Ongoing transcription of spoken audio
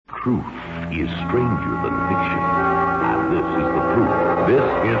Truth is stranger than fiction. And this is the proof. This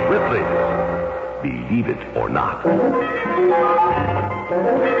is Ripley's Believe It or Not.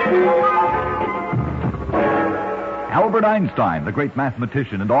 Albert Einstein, the great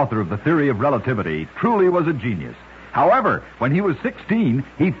mathematician and author of the theory of relativity, truly was a genius. However, when he was 16,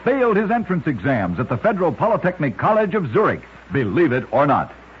 he failed his entrance exams at the Federal Polytechnic College of Zurich. Believe it or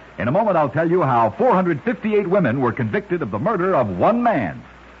not. In a moment, I'll tell you how 458 women were convicted of the murder of one man.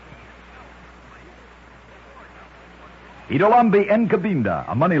 Idolambi Nkabinda,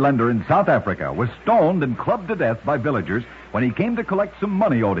 a moneylender in South Africa, was stoned and clubbed to death by villagers when he came to collect some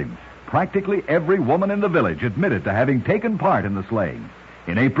money owed him. Practically every woman in the village admitted to having taken part in the slaying.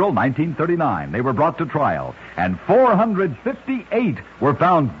 In April 1939, they were brought to trial, and 458 were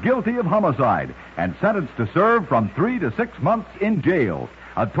found guilty of homicide and sentenced to serve from 3 to 6 months in jail.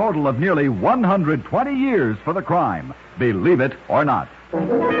 A total of nearly 120 years for the crime. Believe it or not.